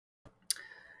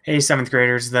Hey, seventh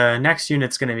graders, the next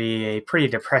unit's going to be a pretty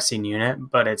depressing unit,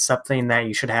 but it's something that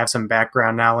you should have some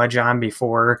background knowledge on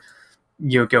before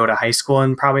you go to high school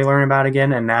and probably learn about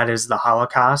again, and that is the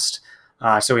Holocaust.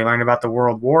 So we learned about the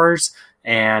world wars,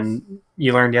 and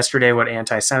you learned yesterday what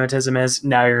anti-Semitism is.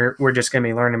 Now we're just going to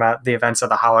be learning about the events of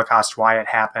the Holocaust, why it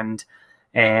happened,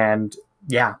 and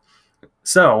yeah.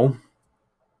 So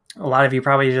a lot of you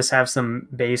probably just have some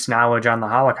base knowledge on the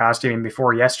Holocaust even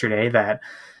before yesterday that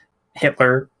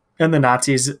Hitler and the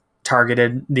Nazis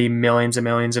targeted the millions and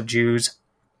millions of Jews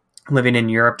living in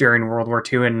Europe during World War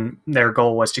II, and their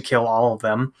goal was to kill all of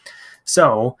them.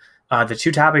 So, the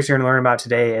two topics you're going to learn about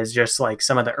today is just like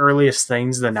some of the earliest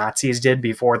things the Nazis did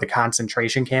before the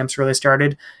concentration camps really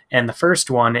started. And the first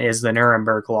one is the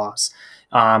Nuremberg laws.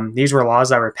 These were laws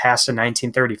that were passed in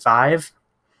 1935.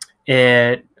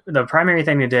 The primary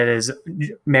thing they did is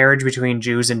marriage between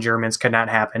Jews and Germans could not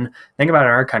happen. Think about it,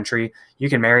 in our country, you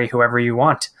can marry whoever you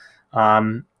want.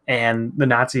 And the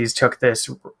Nazis took this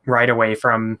right away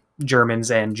from Germans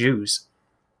and Jews.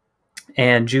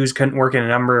 And Jews couldn't work in a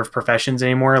number of professions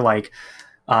anymore. Like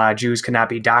Jews could not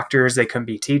be doctors, they couldn't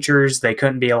be teachers, they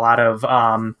couldn't be a lot of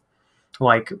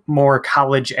like more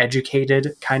college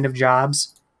educated kind of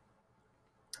jobs.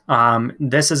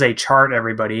 This is a chart,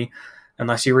 everybody.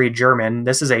 Unless you read German,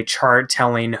 this is a chart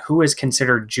telling who is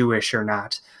considered Jewish or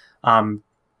not.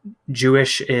 Jude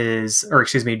is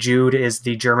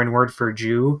the German word for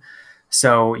Jew.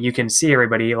 So you can see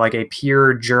everybody, like a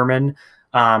pure German,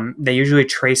 they usually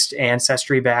traced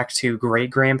ancestry back to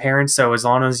great-grandparents. So as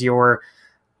long as your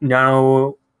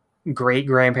no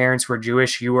great-grandparents were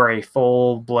Jewish, you are a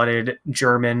full-blooded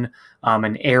German.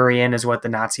 An Aryan is what the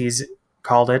Nazis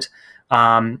called it.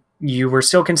 You were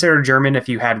still considered German if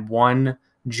you had one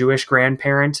Jewish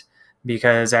grandparent,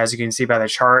 because as you can see by the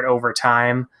chart, over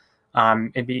time,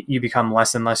 you become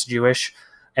less and less Jewish.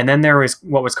 And then there was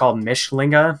what was called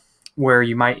Mischlinge, where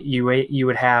you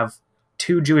would have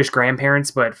two Jewish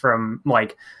grandparents, but from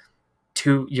like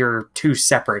your two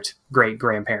separate great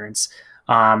grandparents.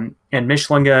 And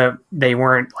Mischlinge, they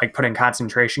weren't like put in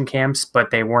concentration camps, but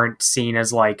they weren't seen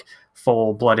as like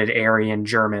full-blooded Aryan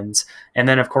Germans. And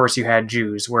then, of course, you had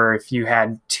Jews, where if you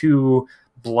had two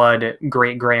blood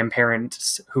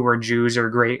great-grandparents who were Jews or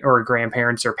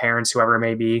grandparents or parents, whoever it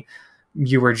may be,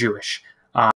 you were Jewish.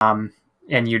 And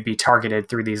you'd be targeted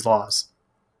through these laws.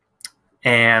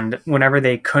 And whenever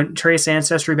they couldn't trace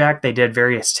ancestry back, they did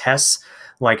various tests,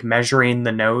 like measuring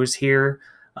the nose here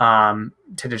to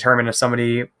determine if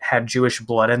somebody had Jewish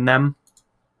blood in them.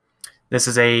 This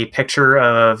is a picture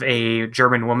of a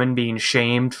German woman being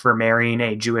shamed for marrying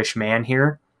a Jewish man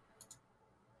here.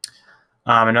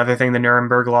 Another thing the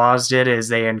Nuremberg laws did is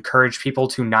they encouraged people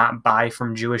to not buy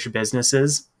from Jewish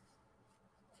businesses.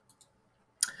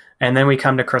 And then we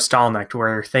come to Kristallnacht,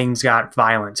 where things got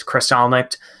violent.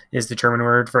 Kristallnacht is the German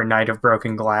word for Night of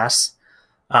Broken Glass.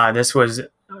 This was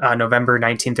November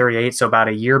 1938, so about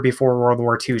a year before World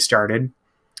War II started.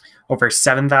 Over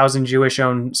 7,000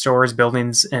 Jewish-owned stores,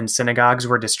 buildings, and synagogues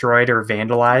were destroyed or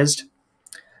vandalized.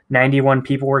 91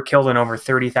 people were killed, and over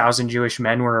 30,000 Jewish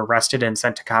men were arrested and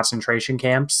sent to concentration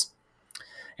camps.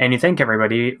 And you think,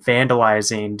 everybody,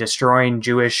 vandalizing, destroying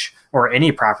Jewish or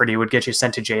any property would get you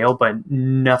sent to jail, but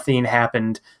nothing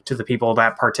happened to the people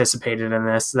that participated in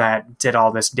this, that did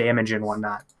all this damage and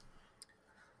whatnot.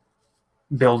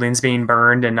 Buildings being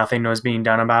burned and nothing was being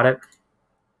done about it.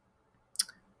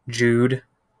 Jude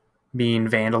being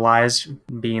vandalized,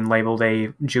 being labeled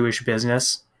a Jewish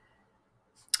business.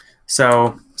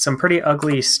 So some pretty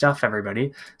ugly stuff,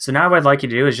 everybody. So now what I'd like you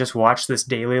to do is just watch this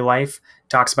daily life. It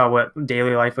talks about what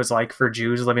daily life was like for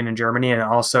Jews living in Germany, and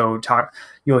also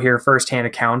you'll hear firsthand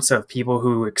accounts of people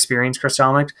who experienced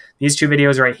Kristallnacht. These two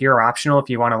videos right here are optional if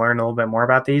you want to learn a little bit more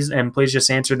about these, and please just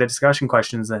answer the discussion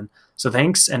questions then. So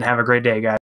thanks, and have a great day, guys.